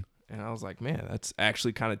that. And I was like, man, that's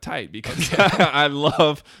actually kind of tight because I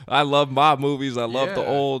love mob movies. I love the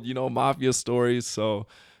old, you know, mafia stories. So,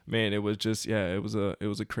 man, it was just, it was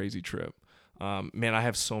a crazy trip. Man, I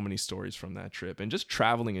have so many stories from that trip and just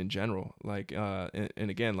traveling in general. Like, and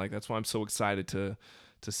again, like that's why I'm so excited to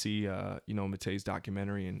see, you know, Matei's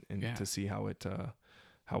documentary and to see how it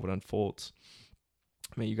unfolds.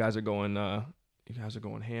 I mean, you guys are going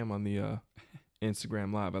ham on the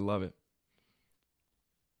Instagram Live. I love it.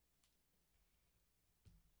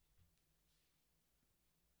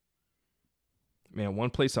 Man, one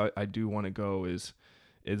place I do want to go is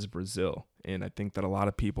Brazil, and I think that a lot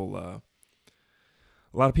of people are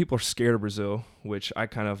scared of Brazil, which I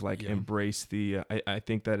kind of like embrace the. I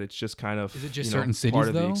think that it's just kind of, is it just certain cities part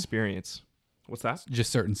of though? the experience. What's that?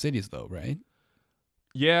 Just certain cities though, right?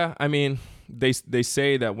 Yeah, I mean, they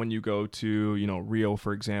say that when you go to, Rio,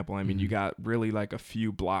 for example, I mean, you got really like a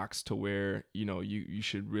few blocks to where, you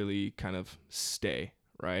should really kind of stay,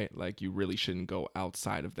 right? Like you really shouldn't go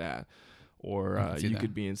outside of that, or you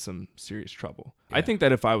could be in some serious trouble. Yeah. I think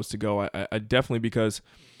that if I was to go, I definitely, because,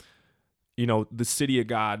 The City of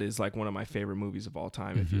God is like one of my favorite movies of all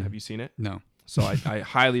time. Have you seen it? No. So I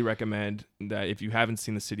highly recommend that if you haven't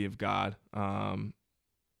seen The City of God,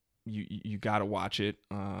 you got to watch it.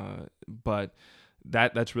 But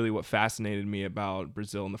that's really what fascinated me about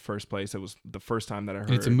Brazil in the first place. It was the first time that I heard.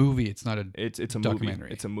 And it's a movie. It's not a it's a documentary.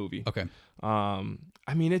 Movie. It's a movie. Okay.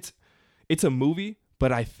 I mean, it's a movie,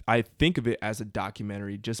 but I think of it as a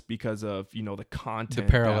documentary just because of, the content,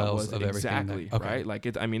 the parallels of everything. Exactly. Okay. Right. Like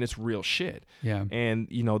it's real shit. Yeah. And,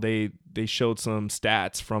 they showed some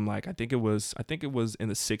stats from like, I think it was in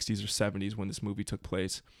the 60s or 70s when this movie took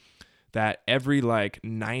place, that every like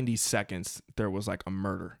 90 seconds there was like a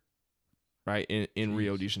murder, right? In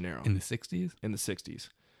Rio de Janeiro. In the 60s? In the 60s.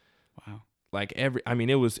 Wow. Like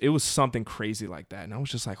it was something crazy like that. And I was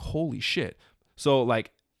just like, holy shit. So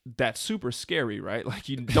like, that's super scary, right? Like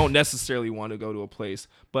you don't necessarily want to go to a place,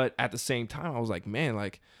 but at the same time I was like, man,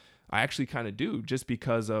 like I actually kind of do, just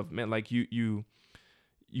because of, man, like you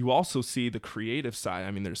also see the creative side.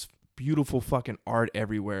 I mean, there's beautiful fucking art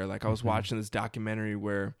everywhere. Like I was watching this documentary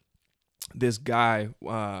where this guy,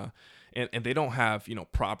 and they don't have,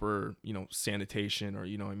 proper, sanitation, or,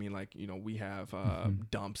 I mean, like, we have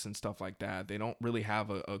dumps and stuff like that. They don't really have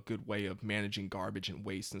a good way of managing garbage and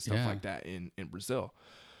waste and stuff like that in Brazil.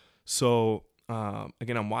 So,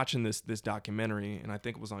 again, I'm watching this documentary, and I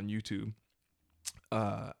think it was on YouTube.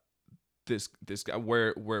 This guy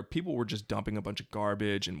where people were just dumping a bunch of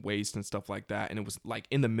garbage and waste and stuff like that, and it was like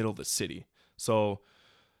in the middle of the city. So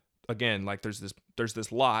again, like there's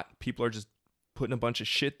this lot, people are just putting a bunch of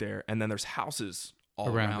shit there, and then there's houses all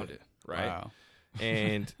around it, right? Wow.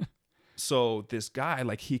 And so this guy,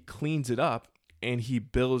 like, he cleans it up and he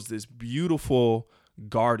builds this beautiful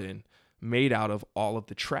garden made out of all of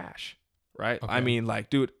the trash, right? Okay. I mean, like,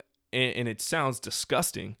 dude, and it sounds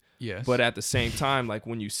disgusting. Yes. But at the same time, like,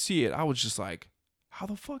 when you see it, I was just like, how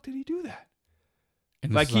the fuck did he do that?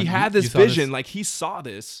 And like, he had this vision, like, he saw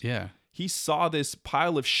this. Yeah. He saw this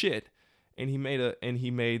pile of shit, and he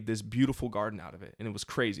made this beautiful garden out of it, and it was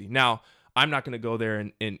crazy. Now, I'm not going to go there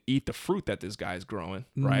and eat the fruit that this guy's growing,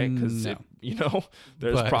 right? Because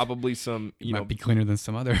there's probably some, might be cleaner than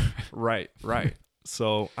some other. Right.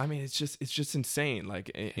 So I mean, it's just insane.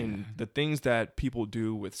 Like, and the things that people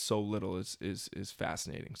do with so little is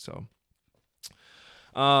fascinating. So,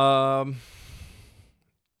 I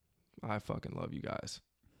fucking love you guys.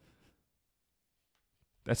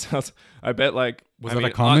 That sounds. I bet like. Was that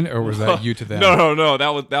a comment or was that you to them? No.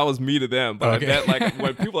 That was me to them. But okay. I bet like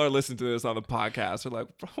when people are listening to this on the podcast, they're like,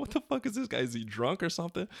 "Bro, what the fuck is this guy? Is he drunk or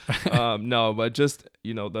something?" No, but just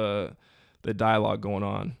the dialogue going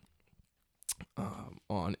on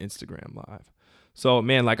Instagram Live. So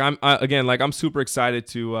man, like I'm super excited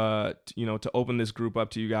to open this group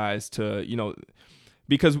up to you guys, to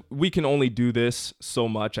because we can only do this so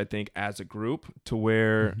much, I think, as a group, to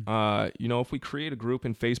where, if we create a group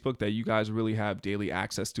in Facebook that you guys really have daily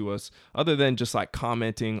access to us, other than just like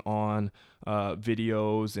commenting on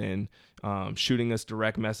videos and shooting us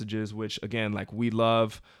direct messages, which again, like, we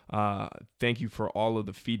love. Thank you for all of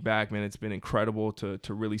the feedback, man. It's been incredible to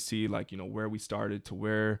really see, like, where we started to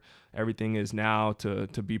where everything is now, to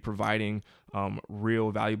be providing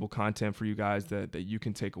real valuable content for you guys that you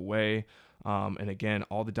can take away. And again,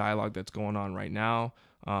 all the dialogue that's going on right now,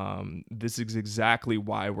 this is exactly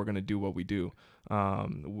why we're going to do what we do,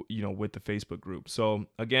 with the Facebook group. So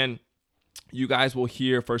again, you guys will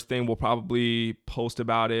hear first thing. We'll probably post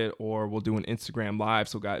about it, or we'll do an Instagram Live.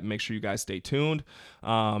 So guys, make sure you guys stay tuned.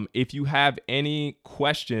 If you have any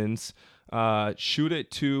questions, shoot it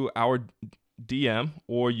to our DM,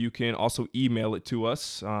 or you can also email it to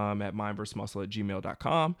us at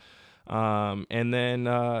mindversusmuscle@gmail.com. And then,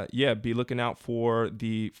 be looking out for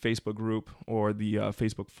the Facebook group or the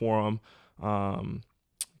Facebook forum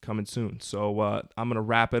coming soon. So I'm going to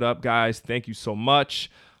wrap it up, guys. Thank you so much.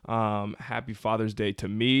 Happy Father's Day to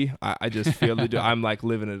me. I just feel it. I'm like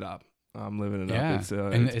living it up. I'm living it up. It's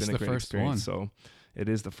been a great experience. So it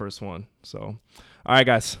is the first one. So, all right,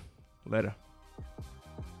 guys. Later.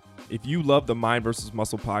 If you love the Mind vs.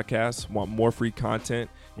 Muscle podcast, want more free content,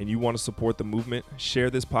 and you want to support the movement, share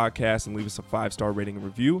this podcast and leave us a 5-star rating and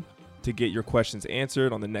review. To get your questions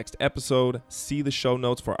answered on the next episode, see the show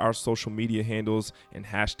notes for our social media handles and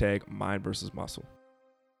hashtag Mind vs. Muscle.